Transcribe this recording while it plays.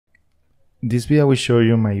This video will show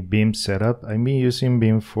you my VIM setup. I've been using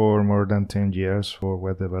VIM for more than 10 years for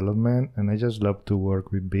web development, and I just love to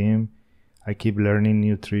work with VIM. I keep learning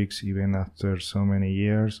new tricks even after so many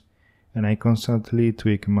years, and I constantly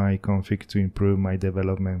tweak my config to improve my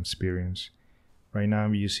development experience. Right now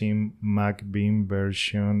I'm using Mac VIM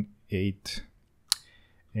version 8,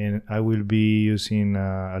 and I will be using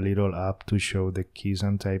a little app to show the keys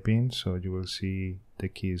I'm typing, so you will see the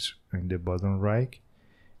keys in the bottom right.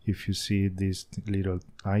 If you see this little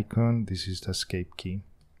icon, this is the escape key.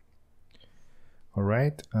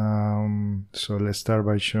 Alright, so let's start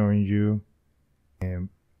by showing you a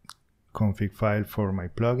config file for my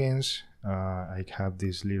plugins. I have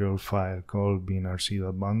this little file called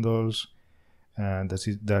vimrc.bundles, and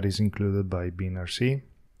that is included by vimrc,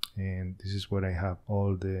 and this is where I have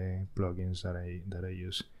all the plugins that I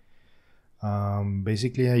use.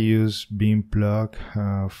 Basically I use Vim plug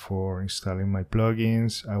for installing my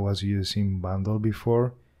plugins. I was using bundle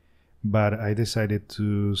before, but I decided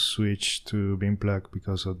to switch to Vim plug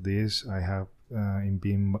because of this. I have in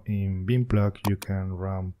Vim plug you can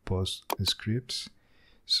run post scripts.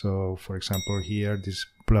 So for example here, this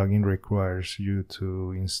plugin requires you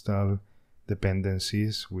to install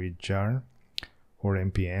dependencies with jar or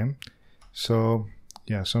npm. So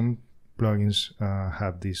yeah, some plugins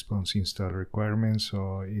have this post install requirement,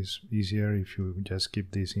 so it's easier if you just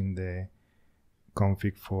keep this in the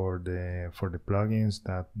config for the plugins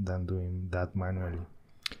than doing that manually.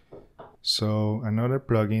 So another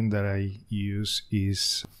plugin that I use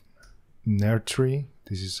is vimrc.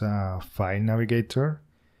 This is a file navigator.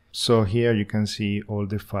 So here you can see all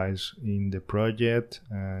the files in the project,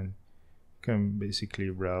 and you can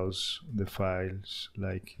basically browse the files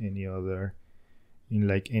like any other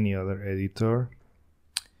editor.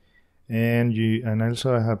 And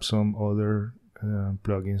also I have some other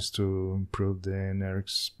plugins to improve the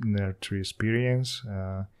vimrc experience.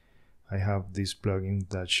 I have this plugin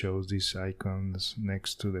that shows these icons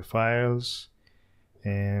next to the files,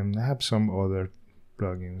 and I have some other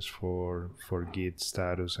plugins for Git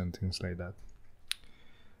status and things like that.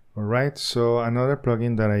 Alright, so another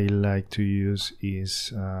plugin that I like to use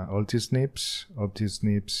is Optisnips.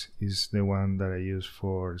 Optisnips is the one that I use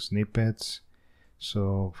for snippets.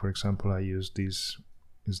 So for example, I use this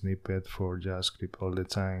snippet for JavaScript all the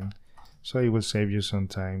time. So it will save you some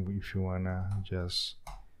time if you wanna just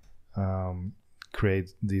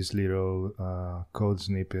create this little code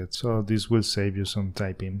snippet. So this will save you some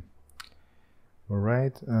typing.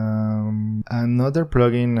 Alright, another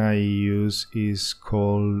plugin I use is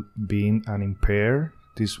called Bin and Impair.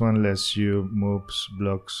 This one lets you move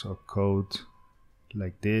blocks of code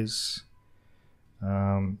like this.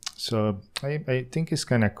 So I think it's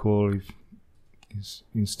kind of cool if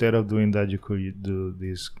instead of doing that you could do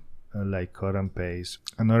this like cut and paste.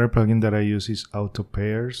 Another plugin that I use is Auto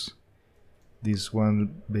Pairs. This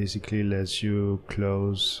one basically lets you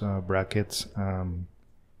close brackets,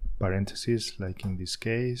 parentheses, like in this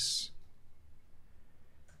case.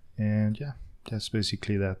 And yeah, that's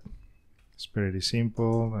basically that. It's pretty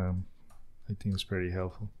simple. I think it's pretty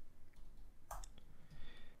helpful.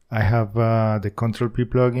 I have the Control P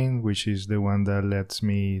plugin, which is the one that lets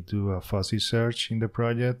me do a fuzzy search in the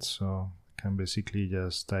project. So I can basically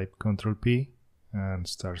just type Control P and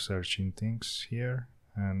start searching things here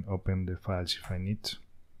and open the files if I need to.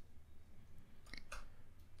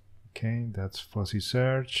 Okay, that's fuzzy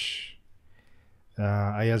search.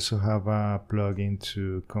 I also have a plugin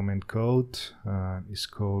to comment code. It's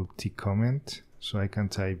called tcomment. So I can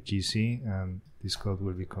type GC and this code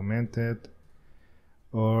will be commented,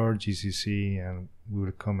 or GCC and we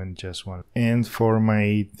will comment just one. And for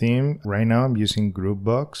my theme, right now I'm using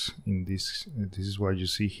Groupbox. In this is what you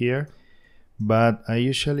see here. But I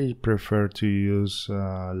usually prefer to use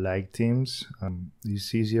like themes.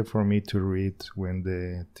 It's easier for me to read when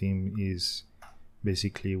the theme is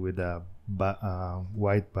basically with a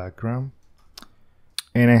white background.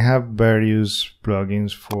 And I have various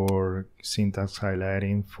plugins for syntax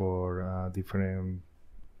highlighting for different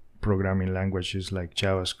programming languages like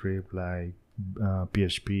JavaScript, like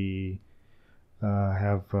PHP. I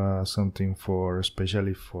have something for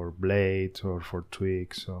especially for Blade or for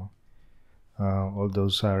Twig. So all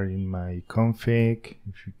those are in my config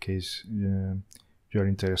if in case you're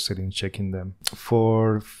interested in checking them.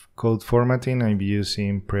 For code formatting, I'm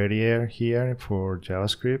using Prettier here for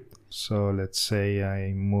JavaScript. So let's say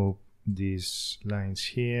I move these lines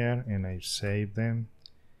here and I save them,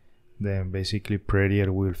 then basically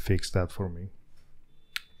Prettier will fix that for me.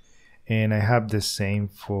 And I have the same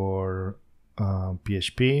for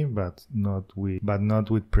PHP, but not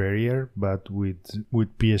with Prettier, but with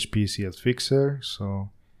PHP CSS Fixer. So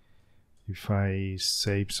If I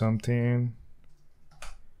save something,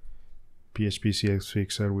 PHP CX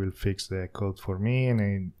Fixer will fix the code for me,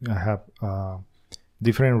 and I have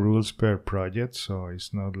different rules per project, so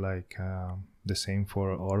it's not like the same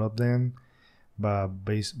for all of them. But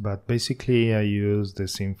basically I use the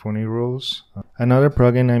Symfony rules. Another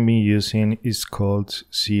plugin I've been using is called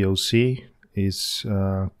COC. It's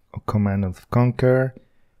a command of Conquer,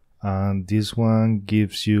 and this one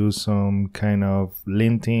gives you some kind of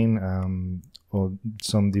linting or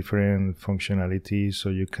some different functionality, so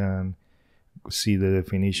you can see the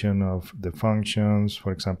definition of the functions.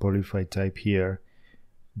 For example, if I type here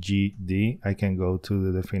GD, I can go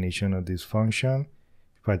to the definition of this function.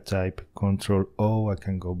 If I type Control O, I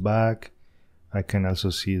can go back. I can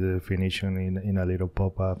also see the definition in a little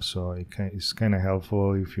pop-up, so it's kind of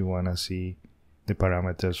helpful if you want to see the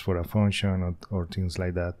parameters for a function or things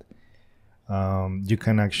like that. You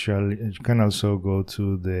can also go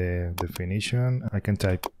to the definition. I can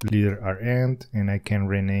type leader rend, and I can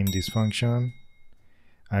rename this function,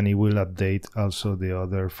 and it will update also the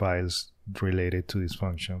other files related to this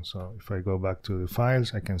function. So if I go back to the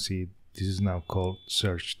files, I can see this is now called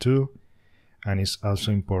search2, and it's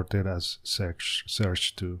also imported as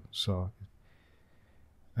search2. So,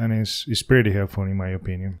 and it's pretty helpful in my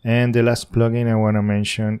opinion. And the last plugin I want to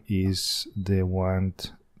mention is the one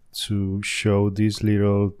to show these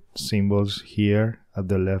little symbols here at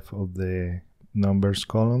the left of the numbers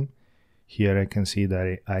column. Here I can see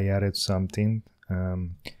that I added something.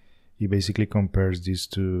 It basically compares this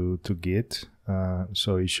to Git,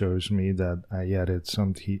 so it shows me that I added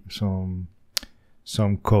some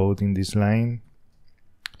code in this line,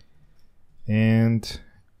 and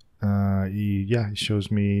it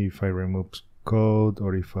shows me if I remove code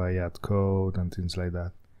or if I add code and things like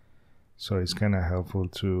that. So it's kind of helpful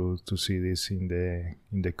to see this in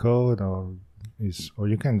the code, or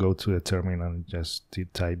you can go to the terminal and just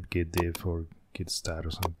type git diff or git stat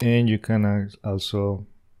or something. And you can also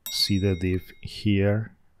see the diff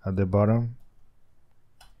here at the bottom.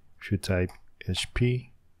 If you type HP,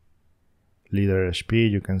 leader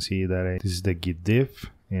HP, you can see that this is the git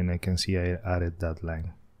diff, and I can see I added that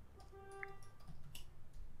line.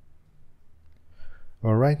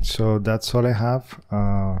 Alright, so that's all I have.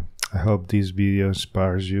 I hope this video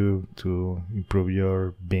inspires you to improve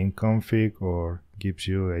your VIM config or gives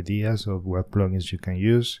you ideas of what plugins you can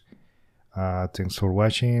use. Thanks for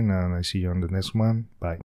watching, and I see you on the next one. Bye.